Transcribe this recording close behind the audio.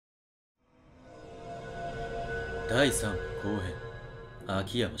第3部後編、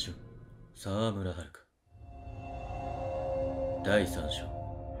秋山翔、沢村遥。第3章、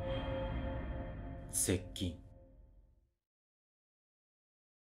接近。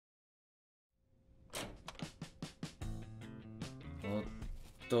おっ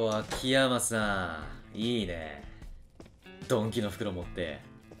と、秋山さん、いいね。ドンキの袋持って。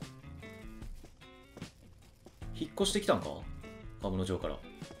引っ越してきたんか、鴨野町から。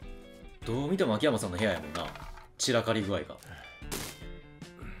どう見ても秋山さんの部屋やもんな、散らかり具合が。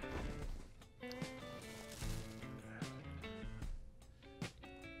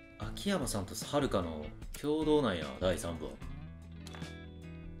秋山さんとはるかの共同なんや、第3部は。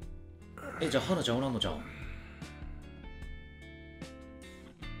じゃあ花ちゃんおらんのじゃん。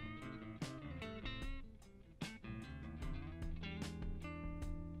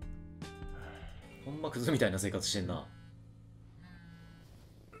ほんまクズみたいな生活してんな。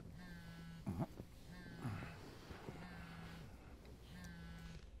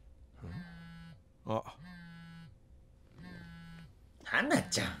あ、花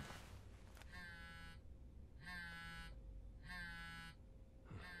ちゃん。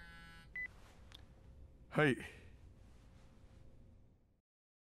はい。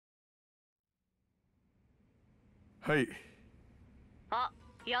はい。あ、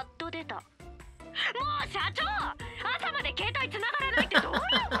やっと出た。もう社長、朝まで携帯繋がらないってどういう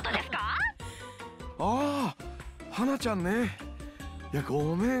ことですか？ああ、花ちゃんね。いや、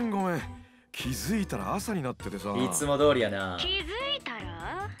ごめん。気づいたら朝になっててさ。いつも通りやな。気づいた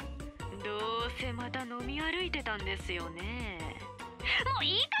らどうせまた飲み歩いてたんですよね。もうい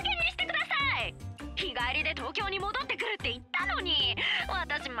い加減にしてください。日帰りで東京に戻ってくるって言ったのに、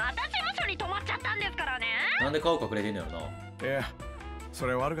私また事務所に泊まっちゃったんですからね。なんで顔隠れてんのやろな。いや、そ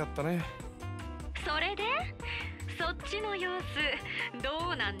れ悪かったね。それでそっちの様子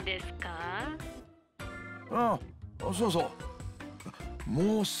どうなんですか？ああ、そうそう。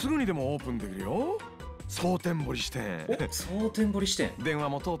もうすぐにでもオープンできるよ。蒼天堀支店。蒼天堀支店。電話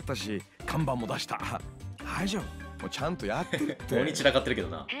も通ったし、看板も出した。大丈夫。もうちゃんとやってるって。大に散らかってるけど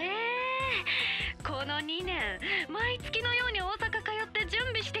な。この2年毎月のように大阪通って準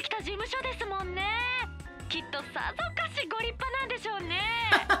備してきた事務所ですもんね。きっとさぞかしご立派なんでしょうね。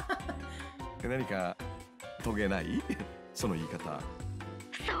何かトゲないその言い方。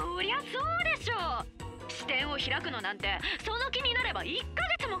そりゃそうでしょう。支店を開くのなんてその気になれば1ヶ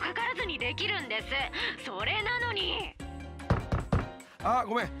月もかからずにできるんです。それなのに。あ、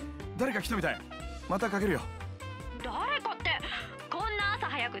ごめん、誰か来たみたい。またかけるよ。誰かって、こんな朝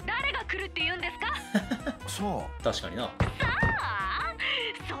早く誰が来るって言うんですか？そう。確かにな。さあ、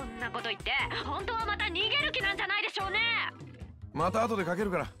そんなこと言って本当はまた逃げる気なんじゃないでしょうね。また後でかけ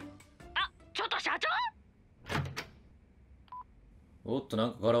るから。あ、ちょっと社長。おっと、な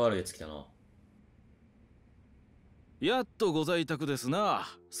んか柄悪いやつ来たな。やっとご在宅ですな、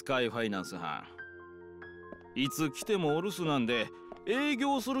スカイファイナンス班。いつ来てもお留守なんで営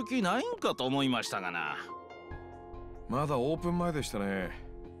業する気ないんかと思いましたがな。まだオープン前でしたね。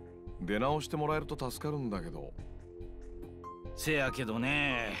出直してもらえると助かるんだけど。せやけど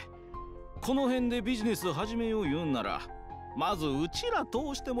ね、この辺でビジネス始めよう言うんならまずうちら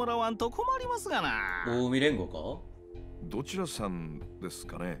通してもらわんと困りますがな。近江連合か？どちらさんです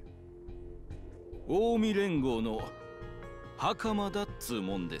かね。近江連合の袴田っつう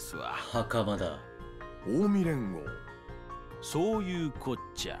もんですわ。袴田。近江連合。そういうこっ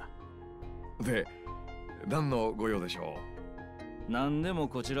ちゃ。で、何のご用でしょう。何でも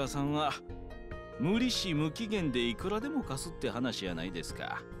こちらさんは無利子無期限でいくらでも貸すって話やないです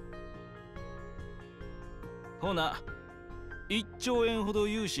か。ほな1兆円ほど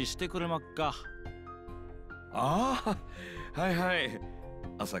融資してくれまっか。ああ、はい。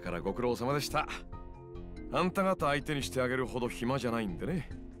朝からご苦労様でした。あんた方相手にしてあげるほど暇じゃないんでね。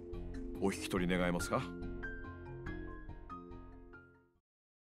お引き取り願えますか？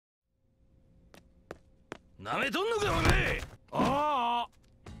なめとんのかおめ。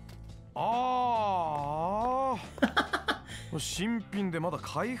新品でまだ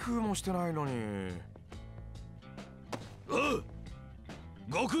開封もしてないのに。おう、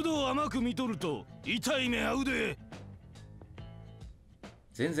極道甘く見とると痛い目合うで。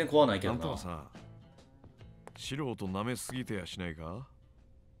全然怖ないけどな。あんたはさ、素人舐めすぎてやしないか？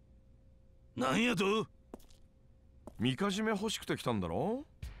なんやと？みかじめ欲しくて来たんだろ？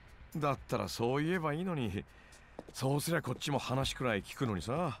だったらそう言えばいいのに。そうすりゃこっちも話くらい聞くのに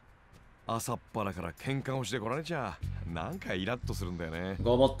さ。朝っぱらから喧嘩腰で来られちゃなんかイラッとするんだよね。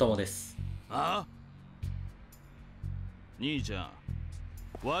ごもっともです。あ？兄ちゃ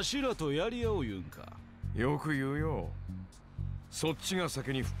ん、わしらとやり合おう言うんか。よく言うよ。そっちが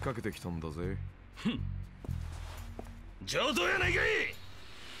先にふっかけてきたんだぜ。上等やないかい。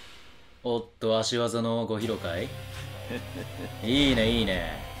おっと、足技のご披露会いいね、いい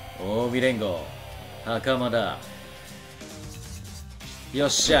ね。近江連合、袴だ。よっ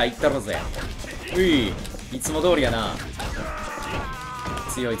しゃ、行ったろぜ。うい、いつも通りやな。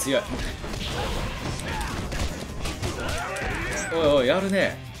強い強い。おいおい、やる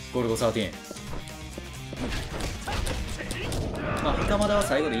ね、ゴルゴ13。まあ、袴田は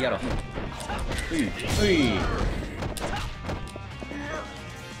最後でいいやろ。うい、うい。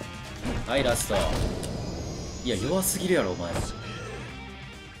はい、ラスト。いや、弱すぎるやろ、お前ら。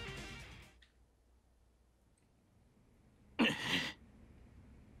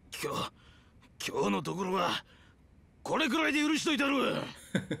今日のところはこれくらいで許しといたる。覚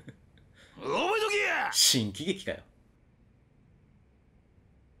えとけや。新喜劇かよ。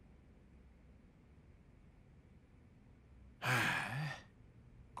はあ、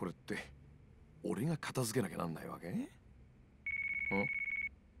これって俺が片付けなきゃなんないわけ？ん？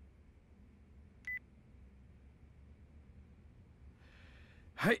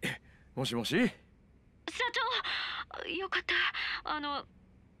はい、もしもし。社長、よかった。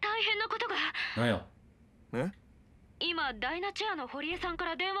大変なことが。なんや。え？今ダイナチェアの堀江さんか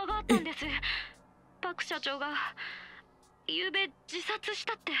ら電話があったんです。パク社長が昨べ自殺し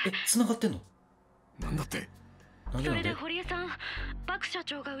たって。繋がってんの？なんだって？なんでなんで？それで堀江さん、パク社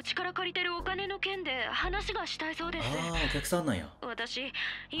長がうちから借りてるお金の件で話がしたいそうです。ああ、お客さんなんや。私、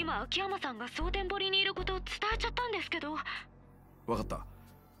今秋山さんが蒼天堀にいることを伝えちゃったんですけど。わかった。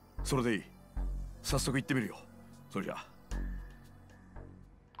それでいい。早速行ってみるよ。それじゃあ。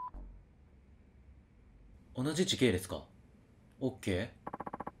同じ時系列か。オッケ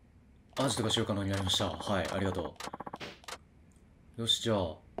ー。アジトが使用可能になりました。はい、ありがとう。よし、じゃあ、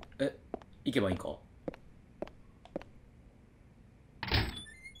行けばいいんか？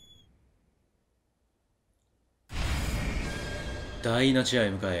大ナチアへ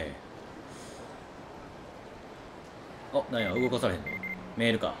向かえ。あ、なんや、動かされへんの？メ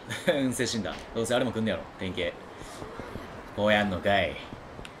ールか。運勢死んだ。どうせあれも来んねやろ、典型。こうやんのかい。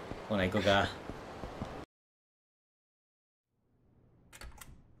ほな、行こうか。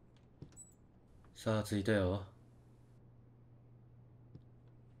さあ、着いたよ。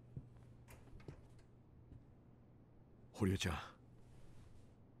堀江ちゃん。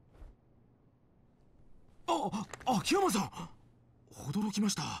秋山さん、驚きま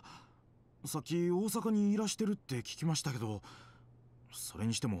した。さっき大阪にいらしてるって聞きましたけど、それ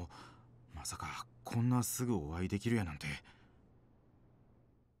にしてもまさかこんなすぐお会いできるやなんて。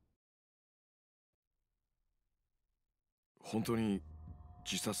本当に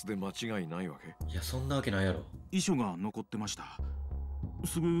自殺で間違いないわけ？いや、そんなわけないやろ。遺書が残ってました。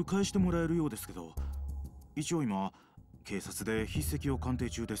すぐ返してもらえるようですけど、一応今警察で筆跡を鑑定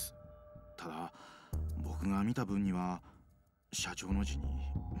中です。ただ僕が見た分には社長の字に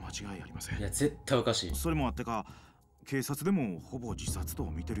間違いありません。いや、絶対おかしい。それもあってか、警察でもほぼ自殺と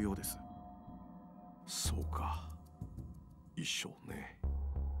見てるようです。そうか。一生ね。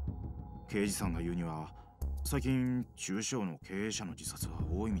刑事さんが言うには、最近中小の経営者の自殺は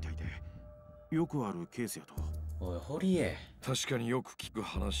多いみたいで、よくあるケースやと。おい、堀江。確かによく聞く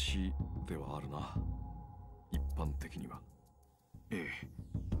話ではあるな。一般的には。ええ。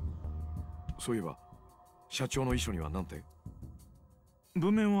そういえば社長の遺書には何て？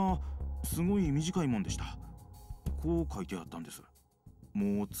文面はすごい短いもんでした。こう書いてあったんです。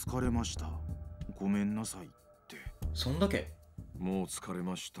もう疲れました。ごめんなさいって。そんだけ？もう疲れ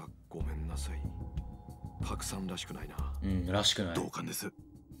ました。ごめんなさい。パクさんらしくないな。うん、らしくない。同感です。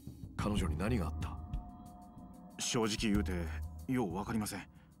彼女に何があった？正直言うてようわかりません。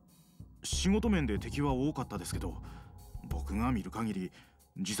仕事面で敵は多かったですけど、僕が見る限り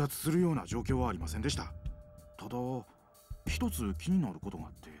自殺するような状況はありませんでした。ただ一つ気になることがあ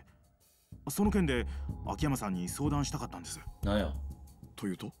って、その件で秋山さんに相談したかったんです。なんや？と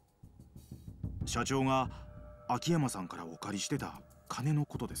いうと？社長が秋山さんからお借りしてた金の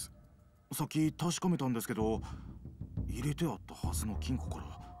ことです。さっき確かめたんですけど、入れてあったはずの金庫か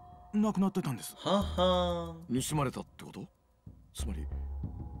らなくなってたんです。ははーん。盗まれたってこと？つまり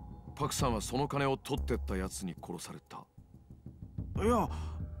パクさんはその金を取ってったやつに殺された？いや、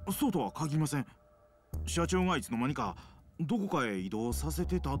そうとは限りません。社長がいつの間にかどこかへ移動させ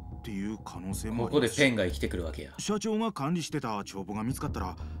てたっていう可能性もあります。ここでペンが生きてくるわけや。社長が管理してた帳簿が見つかった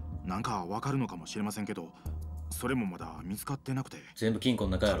らなんかわかるのかもしれませんけど、それもまだ見つかってなくて。全部金庫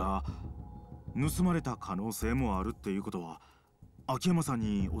の中やろ。ただ盗まれた可能性もあるっていうことは秋山さん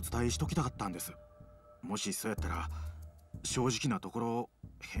にお伝えしときたかったんです。もしそうやったら正直なところ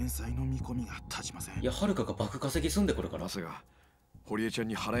返済の見込みが立ちません。いや、はるかが爆稼ぎ済んでくるから。まさか堀江ちゃん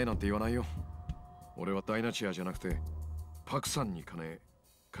に払えなんて言わないよ。俺はダイナチアじゃなくてパクさんに金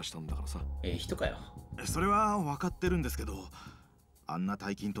貸したんだからさ。人かよ。それは分かってるんですけど、あんな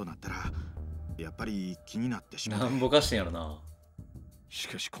大金となったらやっぱり気になってしまって。なんぼかしてんやろな。し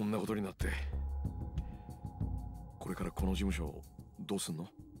かしこんなことになって、これからこの事務所どうすんの？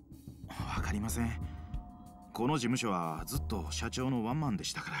分かりません。この事務所はずっと社長のワンマンで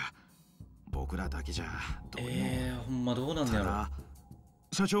したから、僕らだけじゃどうにも。ほんまどうなんだたろう。だ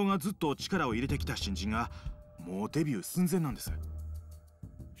社長がずっと力を入れてきた新人がもうデビュー寸前なんです。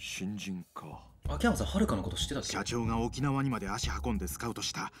新人か。秋山さん、はるかのこと知ってたっけ？社長が沖縄にまで足運んでスカウト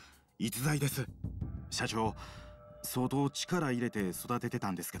した逸材です。社長相当力入れて育てて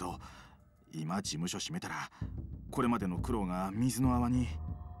たんですけど、今事務所閉めたらこれまでの苦労が水の泡に。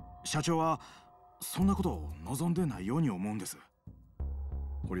社長はそんなことを望んでないように思うんです。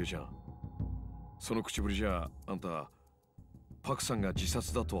堀江ちゃん、その口ぶりじゃあんたパクさんが自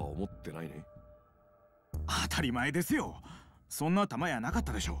殺だとは思ってないね。当たり前ですよ。そんな玉やなかっ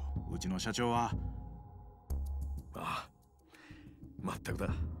たでしょう、うちの社長は。ああ、まったく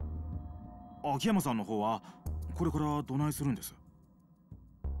だ。秋山さんの方はこれからどないするんです？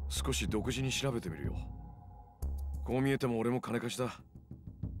少し独自に調べてみるよ。こう見えても俺も金貸しだ。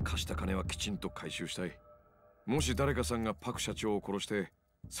貸した金はきちんと回収したい。もし誰かさんがパク社長を殺して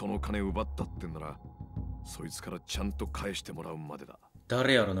その金を奪ったってんなら、そいつからちゃんと返してもらうまでだ。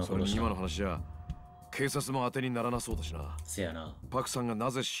誰やろな、それに今の話じゃ警察も当てにならなそうだしな。せやな。パクさんが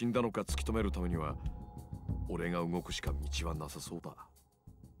なぜ死んだのか突き止めるためには俺が動くしか道はなさそうだ。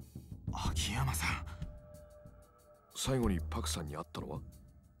秋山さん、最後にパクさんに会ったのは？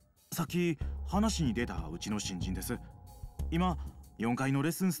さっき話に出たうちの新人です。今4階のレ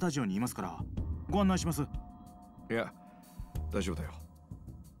ッスンスタジオにいますからご案内します。いや大丈夫だよ、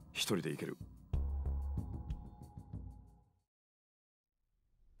一人で行ける。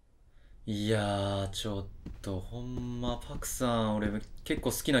いやー、ちょっとほんまパクさん、俺結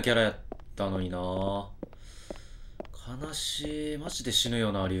構好きなキャラやったのにな。悲しい。マジで死ぬ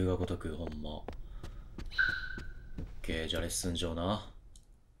よな、龍が如く。ほんま。オッケー、じゃあレッスン上な。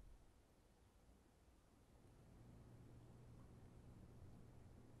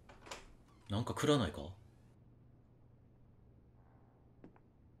なんか食らないか？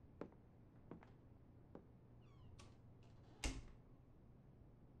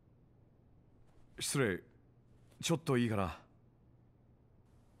失礼、ちょっといいかな。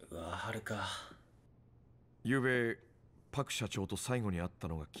うわ、はるか。ゆうべパク社長と最後に会った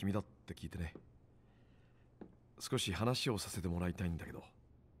のが君だって聞いてね。少し話をさせてもらいたいんだけど。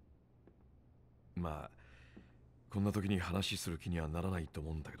まあこんな時に話する気にはならないと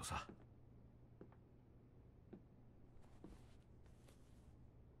思うんだけどさ。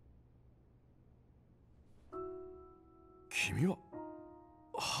君は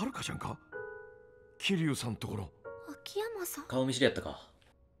はるかちゃんか？桐生さんところ。秋山さん。顔見知りやったか。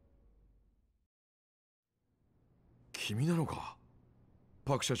君なのか？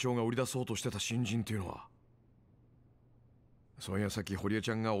パク社長が売り出そうとしてた新人っていうのは。そういやさっき堀江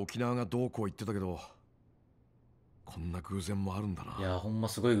ちゃんが沖縄がどうこう言ってたけど、こんな偶然もあるんだな。いや、ほんま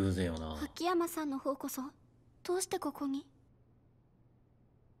すごい偶然よな。秋山さんの方こそどうしてここに？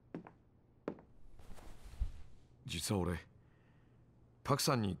実は俺パク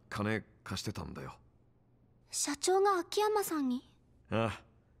さんに金貸してたんだよ。社長が秋山さんに？あ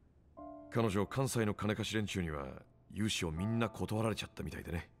あ、彼女関西の金貸し連中には融資をみんな断られちゃったみたい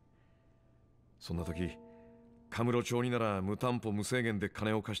でね。そんな時カムロ町になら無担保無制限で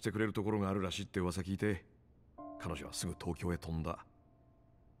金を貸してくれるところがあるらしいって噂聞いて、彼女はすぐ東京へ飛んだ。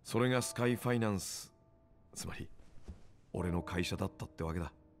それがスカイファイナンス、つまり俺の会社だったってわけ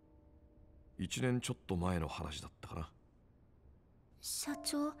だ。1年ちょっと前の話だったかな。社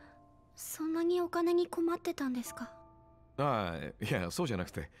長、そんなにお金に困ってたんですか？ああ、いやそうじゃな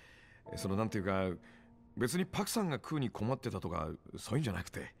くて、そのなんていうか、別にパクさんが食うに困ってたとかそういうんじゃなく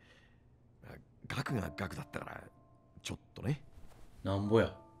て、額が額だったからちょっとね。なんぼ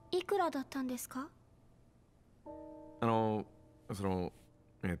や。いくらだったんですか？その3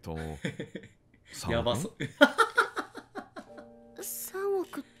やばそ。3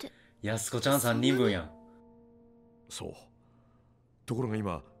億って。やすこちゃん3人分やん。そう。ところが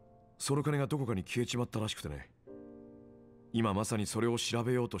今その金がどこかに消えちまったらしくてね。今まさにそれを調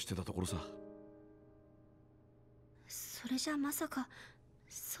べようとしてたところさ。それじゃまさか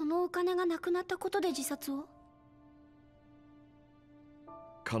そのお金がなくなったことで自殺を？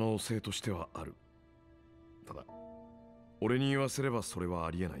可能性としてはある。ただ俺に言わせればそれは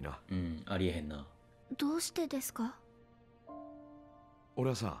ありえないな。うん、ありえへんな。どうしてですか？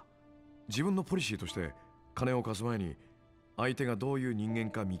俺はさ、自分のポリシーとして金を貸す前に相手がどういう人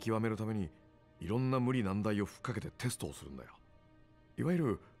間か見極めるためにいろんな無理難題をふっかけてテストをするんだよ。いわゆ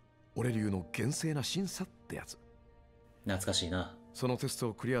る俺流の厳正な審査ってやつ。懐かしいな。そのテスト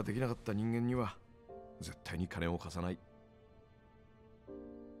をクリアできなかった人間には絶対に金を貸さない。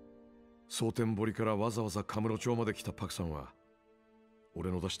蒼天堀からわざわざカムロ町まで来たパクさんは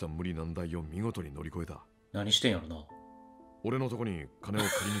俺の出した無理難題を見事に乗り越えた。何してんやろな。俺のとこに金を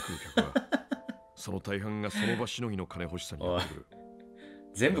借りに来る客はその大半がその場しのぎの金欲しさにやってくる。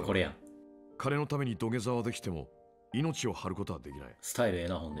全部これやん。金のために土下座はできても命を張ることはできない。スタイルええ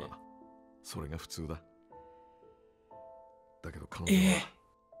な、ほんで。まあ、それが普通だ。だけど彼女は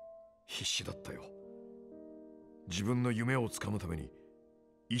必死だったよ。自分の夢をつかむために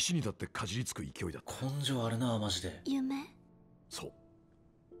石にだってかじりつく勢いだった。根性あるな、マジで。夢？そう、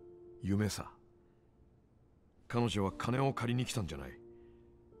夢さ。彼女は金を借りに来たんじゃない。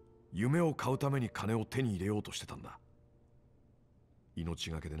夢を買うために金を手に入れようとしてたんだ。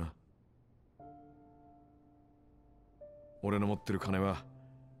命がけでな。俺の持ってる金は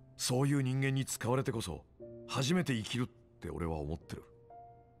そういう人間に使われてこそ初めて生きるって俺は思ってる。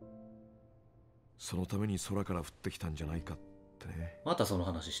そのために空から降ってきたんじゃないかってね。またその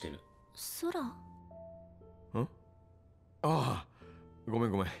話してる。空？ああ、ごめ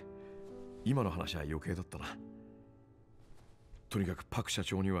ん。今の話は余計だったな。とにかくパク社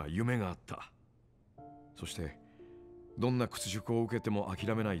長には夢があった。そしてどんな屈辱を受けても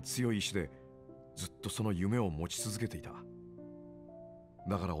諦めない強い意志でずっとその夢を持ち続けていた。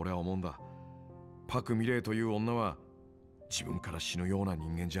だから俺は思うんだ。パク・ミレイという女は自分から死ぬような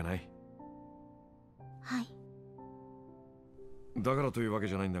人間じゃない。はい。だからというわけ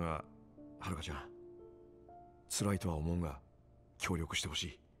じゃないんだが、はるかちゃん、辛いとは思うが協力してほし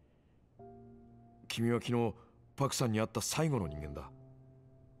い。君は昨日パクさんに会った最後の人間だ。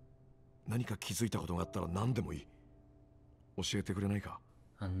何か気づいたことがあったら何でもいい。教えてくれないか。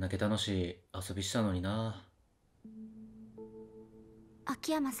あんだけ楽しい遊びしたのにな。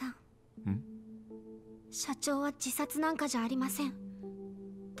秋山さん。社長は自殺なんかじゃありません。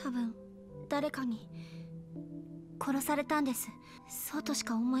多分誰かに殺されたんです。そうとし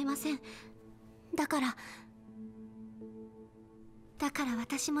か思いません。だから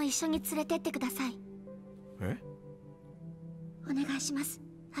私も一緒に連れてってください。え？お願いします、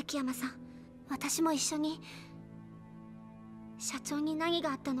秋山さん。私も一緒に。社長に何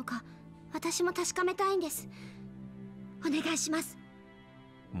があったのか私も確かめたいんです。お願いします。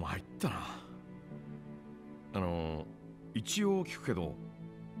参ったな。一応聞くけど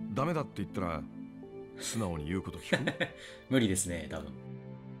ダメだって言ったら素直に言うこと聞く？無理ですね、多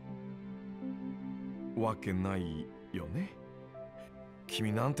分。わけないよね。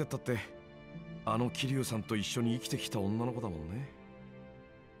君なんて言ったってあの桐生さんと一緒に生きてきた女の子だもんね。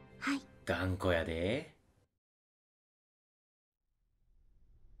はい。頑固やで。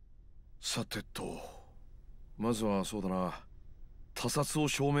さてと、まずはそうだな、他殺を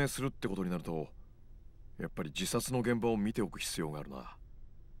証明するってことになるとやっぱり自殺の現場を見ておく必要があるな。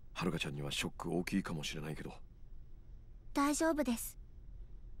はるかちゃんにはショック大きいかもしれないけど。大丈夫です。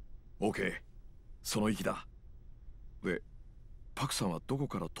 OK、 その意気だ。で、パクさんはどこ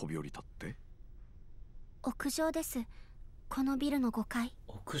から飛び降りたって？屋上です。このビルの5階。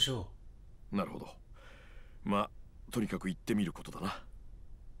屋上？なるほど。まあとにかく行ってみることだな。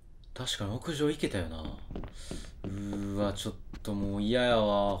確かに屋上行けたよな。ちょっともう嫌や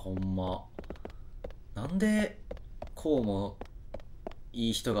わ、ほんま。なんでこうも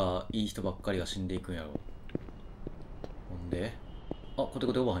いい人ばっかりが死んでいくんやろ。ほんで、あ、コテ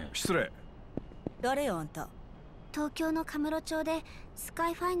コテおばはんや。失礼。誰よあんた？東京のカムロ町でスカ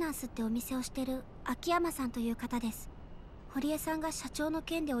イファイナンスってお店をしてる秋山さんという方です。堀江さんが社長の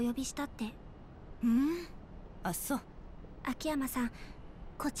件でお呼びしたって。あ、そう。秋山さん、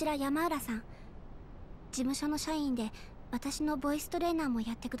こちら山浦さん。事務所の社員で私のボイストレーナーも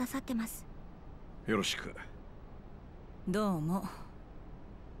やってくださってます。よろしく。どうも。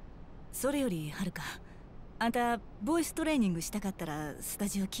それよりはるか、あんたボイストレーニングしたかったらスタ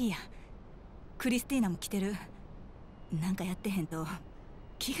ジオ来いや。クリスティーナも来てる。なんかやってへんと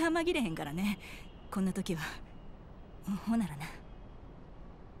気が紛れへんからね、こんな時は。ほなら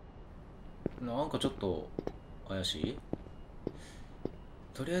な。なんかちょっと怪しい。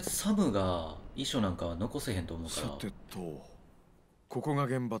とりあえずサムが遺書なんかは残せへんと思うから。さてと、ここが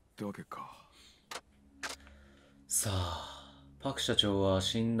現場ってわけか。さあ、パク社長は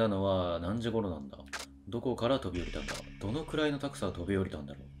死んだのは何時頃なんだ。どこから飛び降りたんだ。どのくらいの高さを飛び降りたん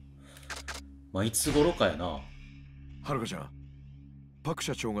だろう。まあいつ頃かやな。はるかちゃん、パク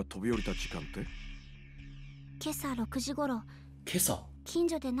社長が飛び降りた時間って？今朝6時頃。今朝？近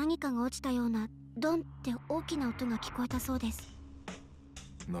所で何かが落ちたようなドンって大きな音が聞こえたそうです。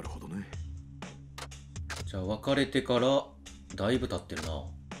なるほどね。じゃあ別れてからだいぶ経ってるな。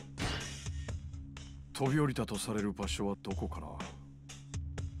飛び降りたとされる場所はどこかな。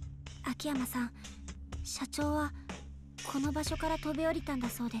秋山さん、社長はこの場所から飛び降りたんだ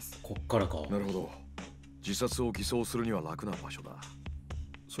そうです。こっからか。なるほど。自殺を偽装するには楽な場所だ。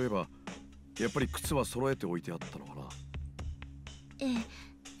そういえばやっぱり靴は揃えておいてあったのかな。ええ、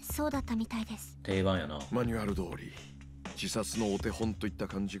そうだったみたいです。定番やな。マニュアル通り自殺のお手本といった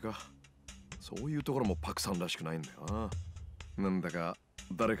感じか。そういうところもパクさんらしくないんだよな。なんだか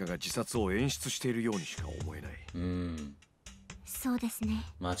誰かが自殺を演出しているようにしか思えない。そうですね。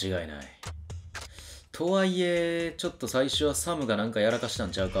間違いない。とはいえちょっと最初はサムがなんかやらかした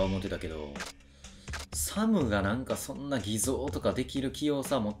んちゃうか思ってたけど、サムがなんかそんな偽造とかできる器用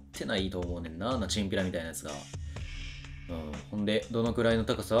さ持ってないと思うねんな、チンピラみたいなやつが。ほんでどのくらいの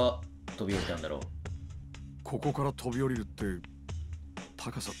高さ飛び降りたんだろう。ここから飛び降りるって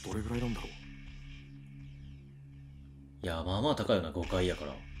高さどれぐらいなんだろう。いや、まあまあ高いよな、5階やか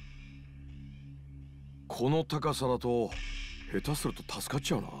ら。この高さだと下手すると助かっ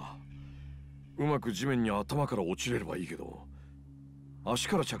ちゃうな。うまく地面に頭から落ちれればいいけど、足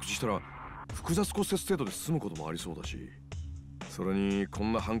から着地したら複雑骨折程度で済むこともありそうだし、それにこ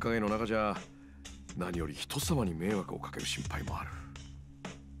んな繁華街の中じゃ何より人様に迷惑をかける心配もある。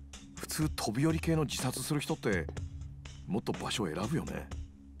普通飛び降り系の自殺する人ってもっと場所を選ぶよね。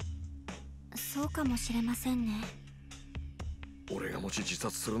そうかもしれませんね。俺がもし自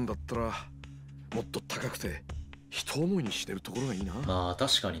殺するんだったらもっと高くて人思いにしてるところがいいな。まあ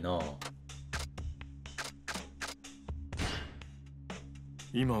確かにな。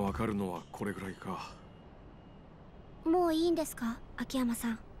今わかるのはこれぐらいか。もういいんですか、秋山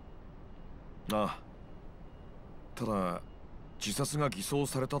さん。ああ、ただ自殺が偽装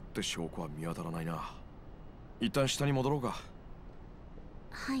されたって証拠は見当たらないな。一旦下に戻ろうか。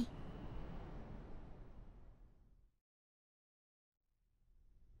はい。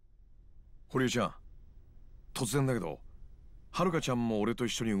堀江ちゃん、突然だけどはるかちゃんも俺と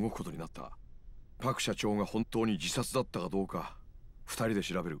一緒に動くことになった。パク社長が本当に自殺だったかどうか2人で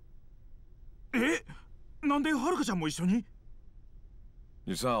調べる。え、なんではるかちゃんも一緒に？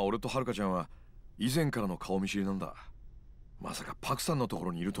実は俺とはるかちゃんは以前からの顔見知りなんだ。まさかパクさんのとこ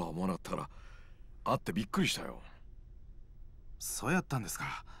ろにいるとは思わなかったから会ってびっくりしたよ。そうやったんです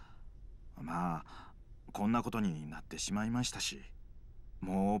か。まあこんなことになってしまいましたし、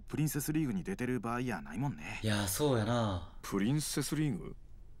もうプリンセスリーグに出てる場合やないもんね。いや、そうやな。プリンセスリーグ？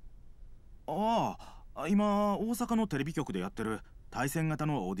ああ、今大阪のテレビ局でやってる対戦型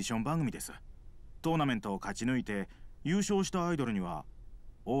のオーディション番組です。トーナメントを勝ち抜いて優勝したアイドルには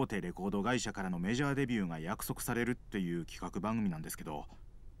大手レコード会社からのメジャーデビューが約束されるっていう企画番組なんですけど、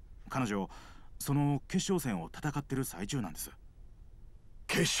彼女その決勝戦を戦ってる最中なんです。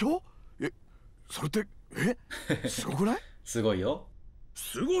決勝？それってすごくない？すごいよ。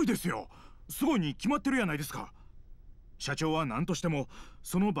すごいですよ。すごいに決まってるやないですか。社長は何としても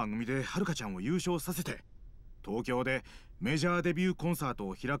その番組ではるかちゃんを優勝させて東京でメジャーデビューコンサート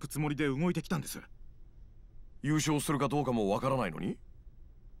を開くつもりで動いてきたんです。優勝するかどうかもわからないのに？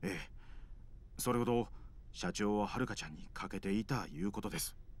ええ、それほど社長ははるかちゃんにかけていたいうことで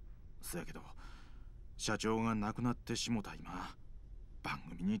す。そやけど社長が亡くなってしもた今、番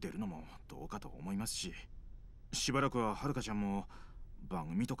組に出るのもどうかと思いますし、しばらくははるかちゃんも番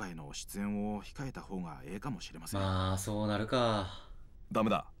組とかへの出演を控えた方がええかもしれません。まあそうなるか。ダメ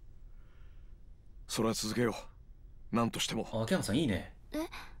だ。それは続けよう。何としても。秋山さんいいね。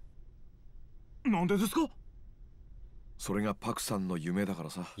なんでですか？それがパクさんの夢だから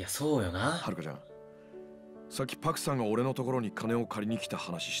さ。いや、そうよな。はるかちゃん、さっきパクさんが俺のところに金を借りに来た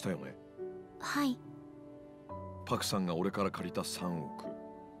話したよね。はい。パクさんが俺から借りた3億、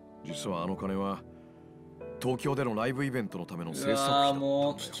実はあの金は東京でのライブイベントのための制作費だったんだよ。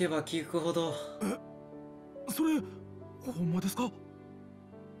もう聞けば聞くほど。それほんまですか？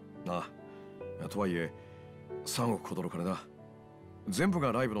ああ、とはいえ3億ほどの金だ。全部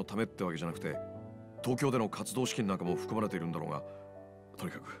がライブのためってわけじゃなくて東京での活動資金なんかも含まれているんだろうが、と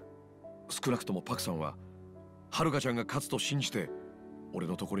にかく少なくともパクさんははるかちゃんが勝つと信じて俺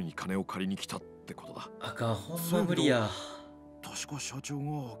のところに金を借りに来たってことだ。あかん、ほんま無理や。確か社長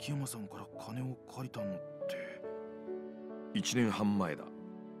が秋山さんから金を借りたのって1年半前だ。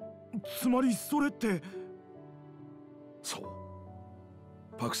つまりそれって。そう、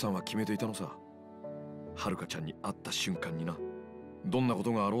パクさんは決めていたのさ。はるかちゃんに会った瞬間にな、どんなこ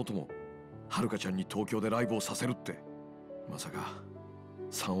とがあろうともはるかちゃんに東京でライブをさせるって。まさか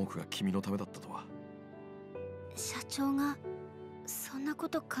3億が君のためだったとは。社長がそんなこ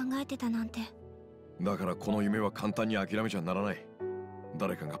と考えてたなんて。だからこの夢は簡単に諦めちゃならない。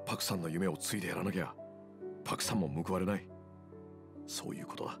誰かがパクさんの夢を継いでやらなきゃパクさんも報われない。そういう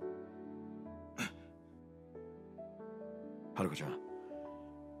ことだ。はるかちゃん、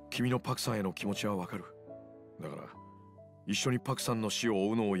君のパクさんへの気持ちはわかる。だから一緒にパクさんの死を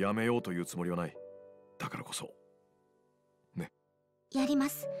追うのをやめようというつもりはない。だからこそね。やりま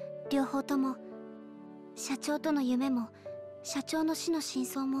す、両方とも。社長との夢も社長の死の真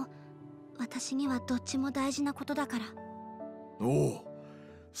相も私にはどっちも大事なことだから。おお、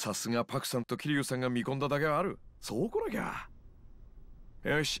さすがパクさんと桐生さんが見込んだだけはある。そうこなきゃ。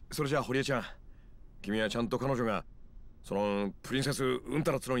よし、それじゃあ堀江ちゃん、君はちゃんと彼女がそのプリンセスうん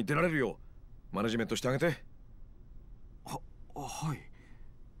たらつのに出られるようマネジメントしてあげて。はい。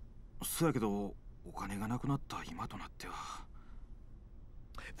そやけどお金がなくなった今となっては。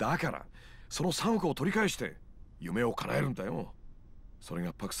だからその3億を取り返して夢を叶えるんだよ。それ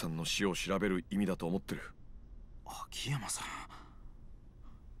がパクさんの死を調べる意味だと思ってる。秋山さん、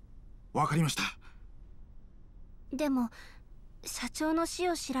わかりました。でも社長の死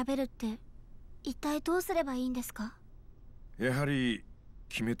を調べるって一体どうすればいいんですか？やはり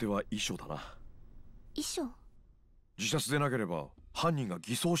決め手は遺書だな。遺書？自殺でなければ犯人が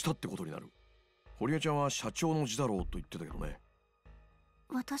偽装したってことになる。堀江ちゃんは社長の字だろうと言ってたけどね。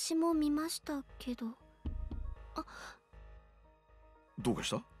私も見ましたけど。どうかし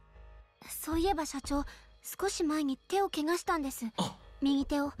た？そういえば社長、少し前に手を怪我したんです。右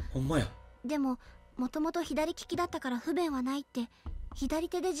手を。ほんまや。でももともと左利きだったから不便はないって左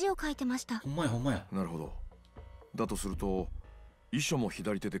手で字を書いてました。ほんまやほんまや。なるほど。だとすると遺書も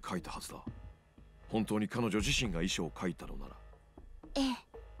左手で書いたはずだ。本当に彼女自身が遺書を書いたのなら。ええ。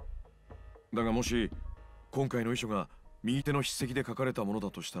だがもし今回の遺書が右手の筆跡で書かれたもの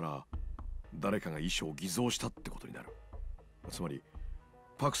だとしたら、誰かが遺書を偽造したってことになる。つまり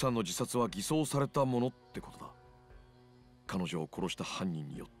パクさんの自殺は偽装されたものってことだ。彼女を殺した犯人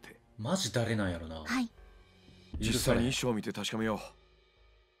によって。マジ誰なんやろな。はい。実際に遺書を見て確かめよ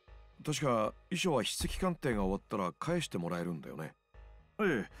う。確か遺書は筆跡鑑定が終わったら返してもらえるんだよね。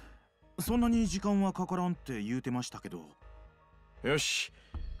ええ、そんなに時間はかからんって言うてましたけど。よし、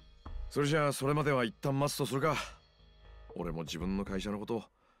それじゃあそれまでは一旦待つとするか。俺も自分の会社のこと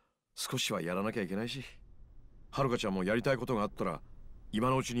少しはやらなきゃいけないし、はるかちゃんもやりたいことがあったら今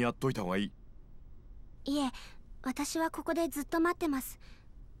のうちにやっといた方がいい。いえ、私はここでずっと待ってます。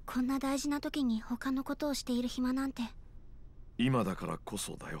こんな大事な時に他のことをしている暇なんて。今だからこ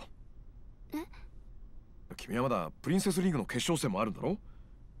そだよ。え？君はまだプリンセスリーグの決勝戦もあるんだろ。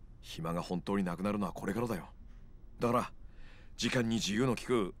暇が本当になくなるのはこれからだよ。だから時間に自由の利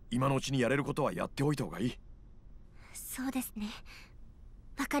く今のうちにやれることはやっておいた方がいい。そうですね、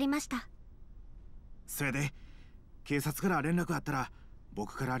わかりました。それで警察から連絡あったら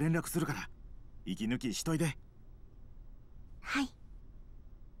僕から連絡するから息抜きしといて。はい。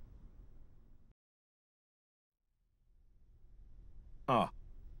ああ、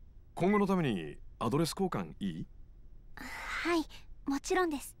今後のためにアドレス交換いい？はい、もちろん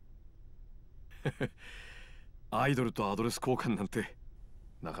です。アイドルとアドレス交換なんて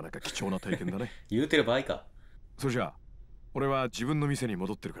なかなか貴重な体験だね。言うてる場合か。それじゃあ俺は自分の店に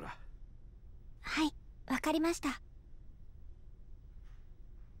戻ってるから。はい、わかりました。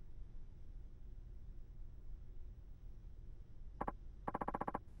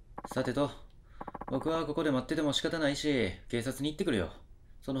さてと、僕はここで待ってても仕方ないし、警察に行ってくるよ。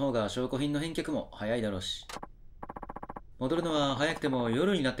その方が証拠品の返却も早いだろうし。戻るのは早くても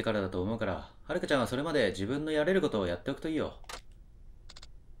夜になってからだと思うから、はるかちゃんはそれまで自分のやれることをやっておくといいよ。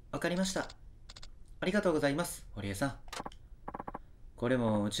わかりました。ありがとうございます、堀江さん。これ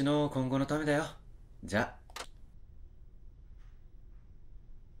もうちの今後のためだよ。じゃあ。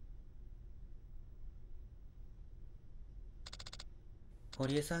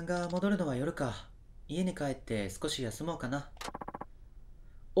堀江さんが戻るのは夜か。家に帰って少し休もうかな。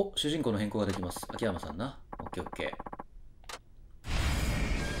お、主人公の変更ができます。秋山さんな。オッケーオッケー。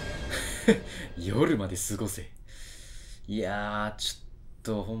夜まで過ごせ。いやー、ちょっ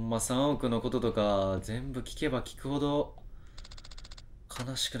とほんま3億のこととか全部聞けば聞くほど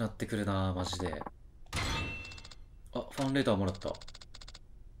悲しくなってくるな、マジで。あ、ファンレターもらった。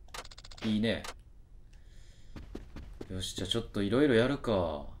いいね。よし、じゃあちょっといろいろやる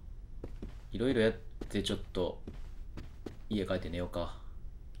か。いろいろやってちょっと家帰って寝ようか。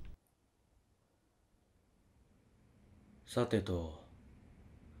さてと、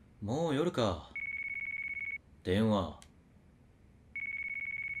もう夜か。電話。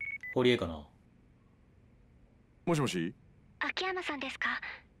堀江かな。もしもし。秋山さんですか？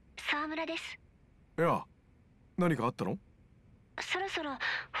沢村です。いや、何かあったの？そろそろ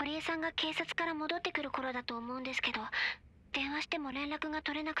堀江さんが警察から戻ってくる頃だと思うんですけど、電話しても連絡が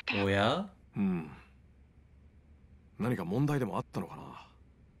取れなくて。おや？うん。何か問題でもあったのかな。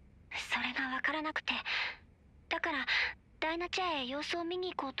それがわからなくて、だからダイナチェアへ様子を見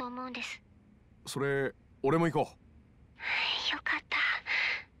に行こうと思うんです。それ俺も行こよかった。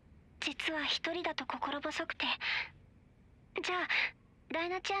実は一人だと心細くて。じゃあダイ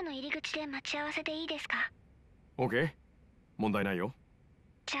ナチェアの入り口で待ち合わせでいいですか？う。 OK、 問題ないよ。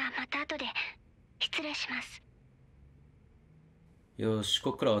じゃあまた後で。失礼します。よし、こ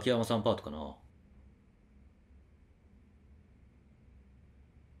っから秋山さんパートかな。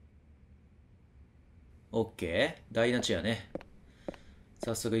オッケー、ダイナチェアね。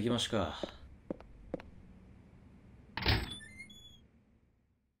早速行きましょう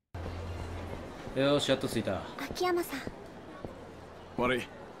か。よし、やっと着いた。秋山さん。悪い、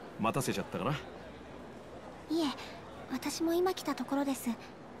待たせちゃったかな。いえ、私も今来たところです。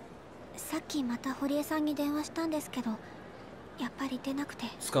さっきまた堀江さんに電話したんですけど、やっぱり出なくて。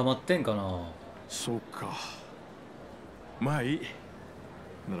捕まってんかな。そうか。まあいい。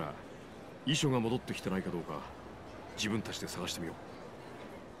なら遺書が戻ってきてないかどうか自分たちで探してみよ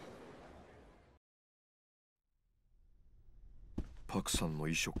う。パクさんの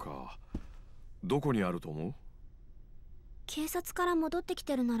遺書か。どこにあると思う？警察から戻ってき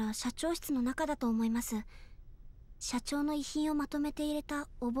てるなら社長室の中だと思います。社長の遺品をまとめて入れた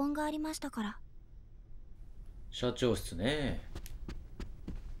お盆がありましたから。社長室ね。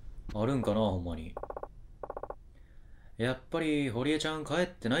あるんかな、ほんまに。やっぱり堀江ちゃん帰っ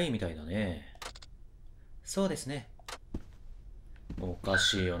てないみたいだね。そうですね。おか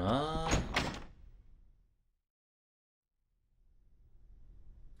しいよな。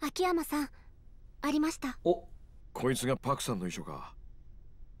秋山さん、ありました。お、こいつがパクさんの遺書か。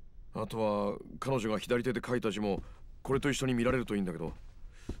あとは彼女が左手で書いた字もこれと一緒に見られるといいんだけど、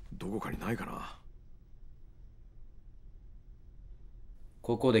どこかにないかな。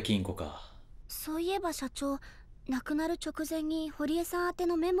ここで金庫か。そういえば社長、亡くなる直前に堀江さん宛て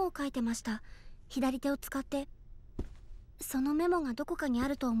のメモを書いてました。左手を使って。そのメモがどこかにあ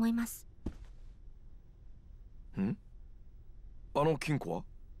ると思います。ん？あの金庫は？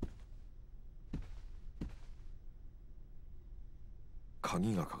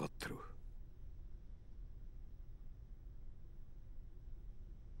鍵がかかってる。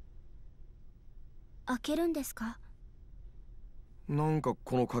開けるんですか？なんか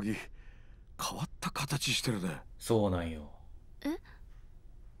この鍵変わった形してるね。そうなんよ。え？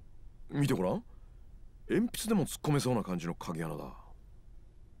見てごらん。鉛筆でも突っ込めそうな感じの鍵穴だ。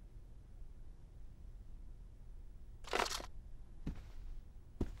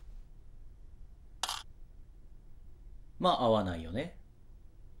まあ合わないよね。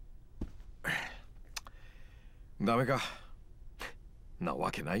ダメか。なわ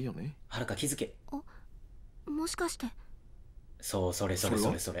けないよね。はるか気づけ。もしかして。そう、それ。社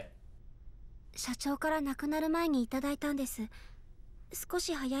長から亡くなる前にいただいたんです。少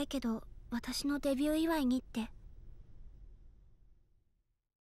し早いけど私のデビュー祝いにって。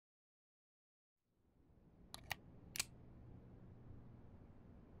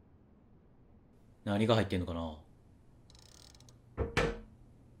何が入ってんのかな。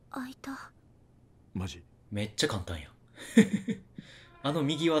開いた。マジ？めっちゃ簡単やん。あの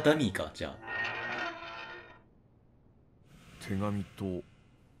右はダミーか。じゃあ手紙と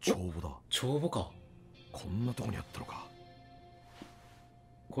帳簿だ。帳簿か。こんなとこにあったのか。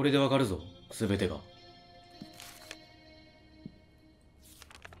これでわかるぞ、すべてが。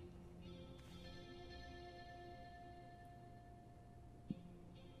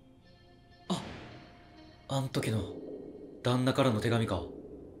あん時の旦那からの手紙か。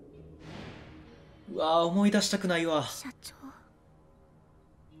うわー、思い出したくないわ。社長。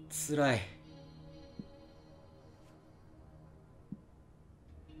つらい。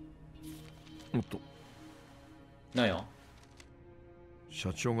おっと、なんや。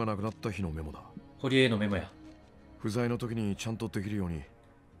社長が亡くなった日のメモだ。堀江のメモや。不在の時にちゃんとできるように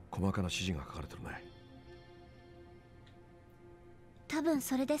細かな指示が書かれてるね。多分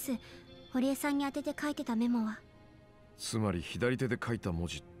それです。堀江さんに宛てて書いてたメモは。つまり左手で書いた文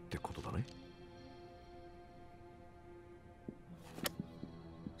字ってことだね。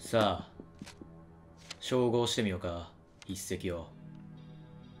さあ、照合してみようか、筆跡を。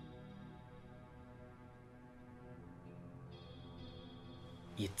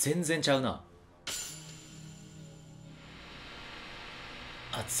いや、全然ちゃうな。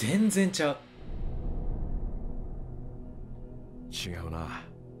あ、全然ちゃう。違うな。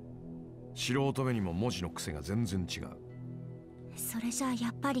素人目にも文字の癖が全然違う。それじゃあや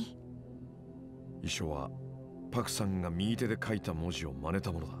っぱり。遺書はパクさんが右手で書いた文字を真似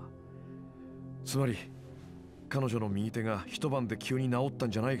たものだ。つまり彼女の右手が一晩で急に治った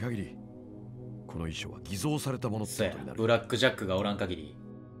んじゃない限り、この衣装は偽造されたものってそうやことになる。ブラックジャックがおらん限り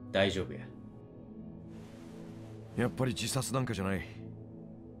大丈夫や。やっぱり自殺なんかじゃない。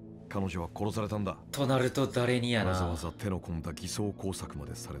彼女は殺されたんだ。となると誰にやな。わざわざ手の込んだ偽装工作ま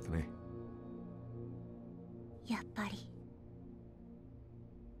でされてね。やっぱり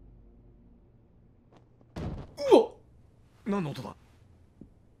うわっ、何の音だ。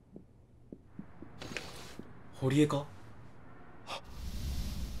堀江か。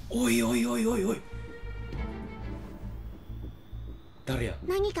おいおいおいおいおい、誰や。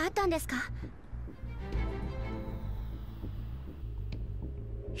何かあったんですか？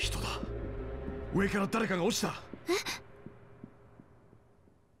人だ。上から誰かが落ちた。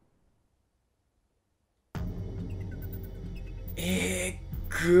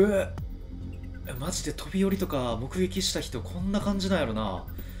ぐー、マジで飛び降りとか目撃した人こんな感じなんやろな。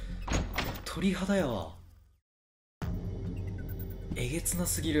鳥肌やわ。えげつな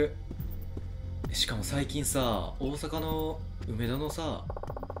すぎる。しかも最近さ、大阪の梅田のさ、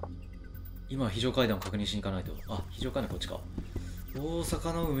今非常階段を確認しに行かないと。あ、非常階段こっちか。大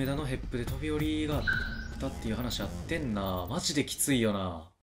阪の梅田のヘップで飛び降りがあったっていう話あってんな。マジできついよな。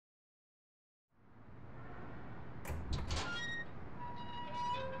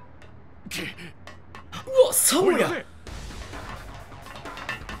うわ、サムや。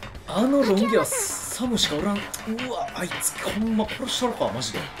あのロン毛はサムしかおらん。うわ、あいつほんま殺したのか、マ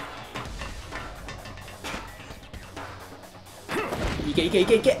ジで。いけいけい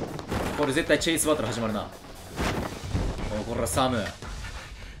けいけ。これ絶対チェイスバトル始まるな。お、これサム。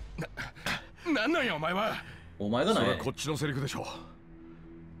なんなんやお前は。お前がない。それはこっちのセリフでしょ。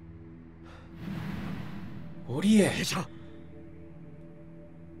堀江。ちゃん、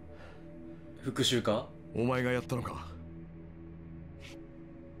復讐か。お前がやったのか。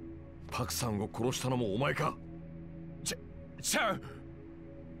パクさんを殺したのもお前か。ちゃう。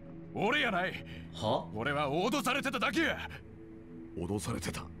俺やない。は？俺は脅されてただけや。脅され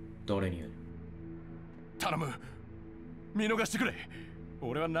てた。誰に？頼む、見逃してくれ。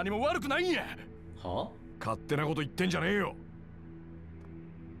俺は何も悪くないんや。は？勝手なこと言ってんじゃねえよ。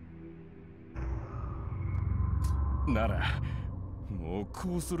ならもう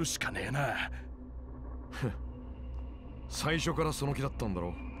こうするしかねえな。最初からその気だったんだ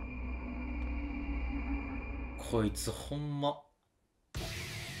ろ。こいつほんま。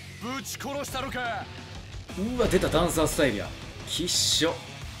ぶち殺したのか。うわ、出た、ダンサースタイルや。きっしょ。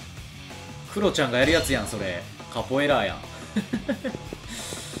クロちゃんがやるやつやん、それ。カポエラーやん。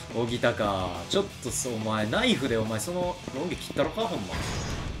おぎたか。ちょっとお前ナイフでお前そのロン毛切ったろか、ほんま。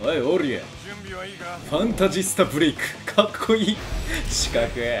おい、オリエ。準備はいいか。ファンタジスタブレイク。かっこいい。四角。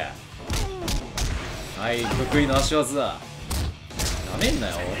はい、得意の足技だ。なめんな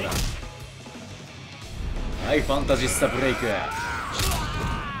よ、ほら。はい、ファンタジスタブレイク。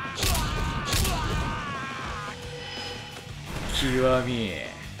極み。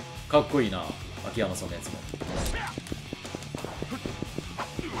かっこいいな、秋山さんのやつも。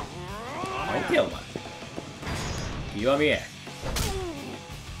相手やお前。極み。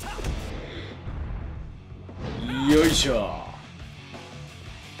よいしょ。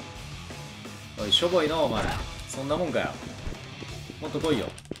おい、しょぼいなお前。そんなもんかよ。もっと来いよ。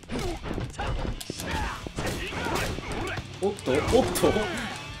おっとおっと、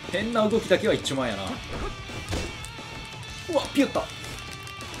変な動きだけは一丁前やな。うわ、ピュッと。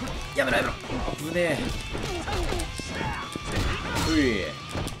やめろやめろ。危ねえ。ういう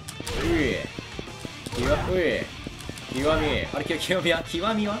い極み。あれ、極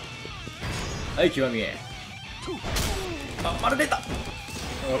みははい、極み。あ、まる出た。ほ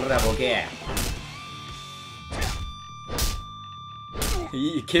ら、ボケ。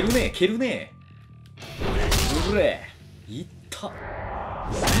蹴るね。うれ。いった。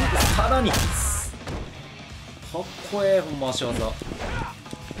さらに。かっこええ、ほんま足技。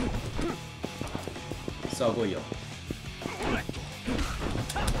さあ、来いよ。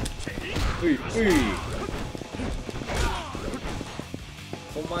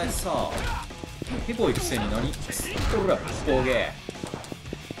お前さ、ヘボいくせに何？ほら、ボケ。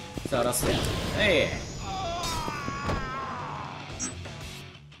さあ、ラストや。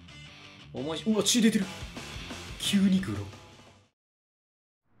お前、うわ、血出てる。急にグロ。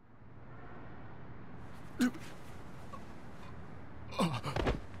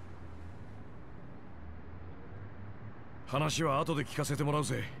話は後で聞かせてもらう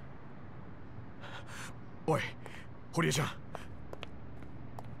ぜ。おい、堀江ちゃん。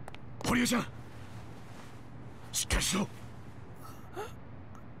しっかりしろ。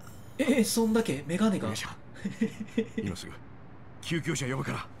そんだけメガネが。今すぐ救急車呼ぶ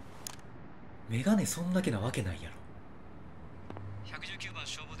から。メガネそんだけなわけないやろ。119番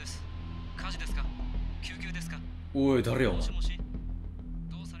消防です。火事ですか？救急ですか？おい誰やお前。もしもし。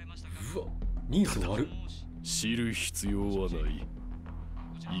どうされましたか？うわ人数悪っ。知る必要はない。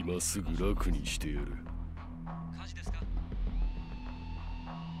今すぐ楽にしてやる。火事ですか？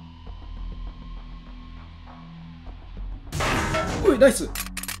おいナイス。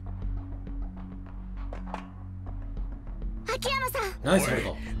秋山さん。ナイスあれか。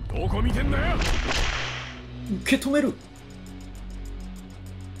どこ見てんだよ。受け止める。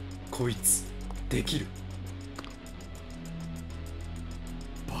こいつできる。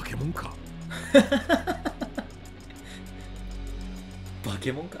化け物か。化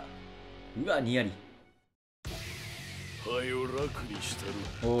け物か。うわニヤリ。はよ楽にしたる。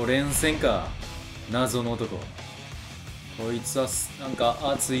お連戦か。謎の男。こいつはなん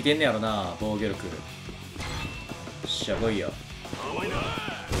かついてんねやろな防御力。しゃこいよ。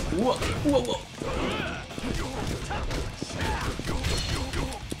うわうわうわ。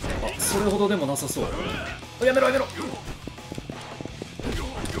あそれほどでもなさそう。やめろやめろ。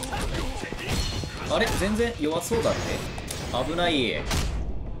あれ全然弱そうだって。危ない。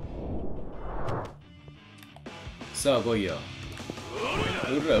さあ来いよ。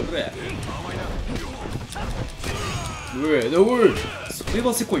うらうら。おいおいそれ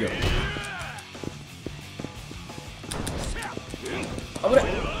はせこいやろ。危ない。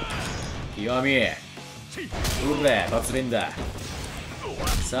極みうら罰連だ。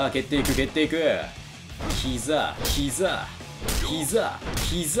さあ蹴っていく蹴っていく。膝膝膝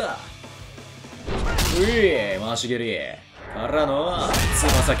膝。うい回し蹴りからのつま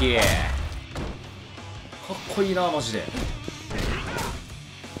先。かっこいいなマジで。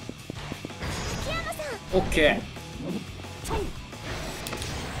オッケー。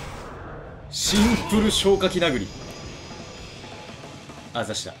シンプル消火器殴り。あ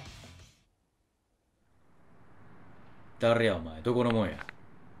ざした。誰やお前どこのもんや。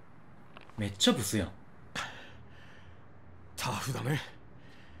めっちゃブスやん。タフだね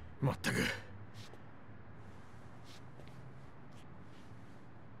まったく。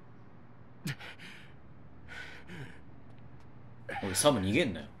おいサム逃げ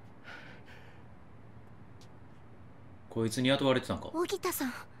んなよ。こいつに雇われてたんか。荻田さ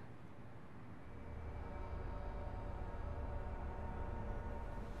ん。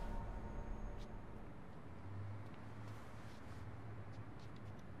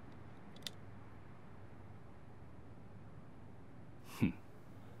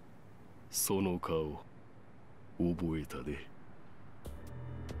その顔覚えたで。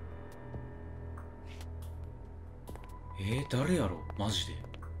誰やろマジで。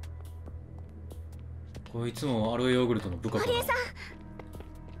こいつもアロエヨーグルトの部下かな。堀江さん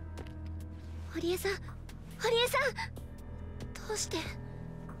堀江さん堀江さんどうして。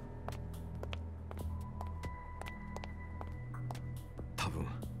多分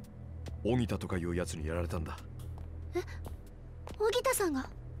荻田とかいうやつにやられたんだ。荻田さんが。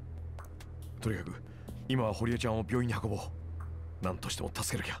とにかく今は堀江ちゃんを病院に運ぼう。何としても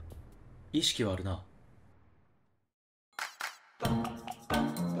助けなきゃ。意識はあるな。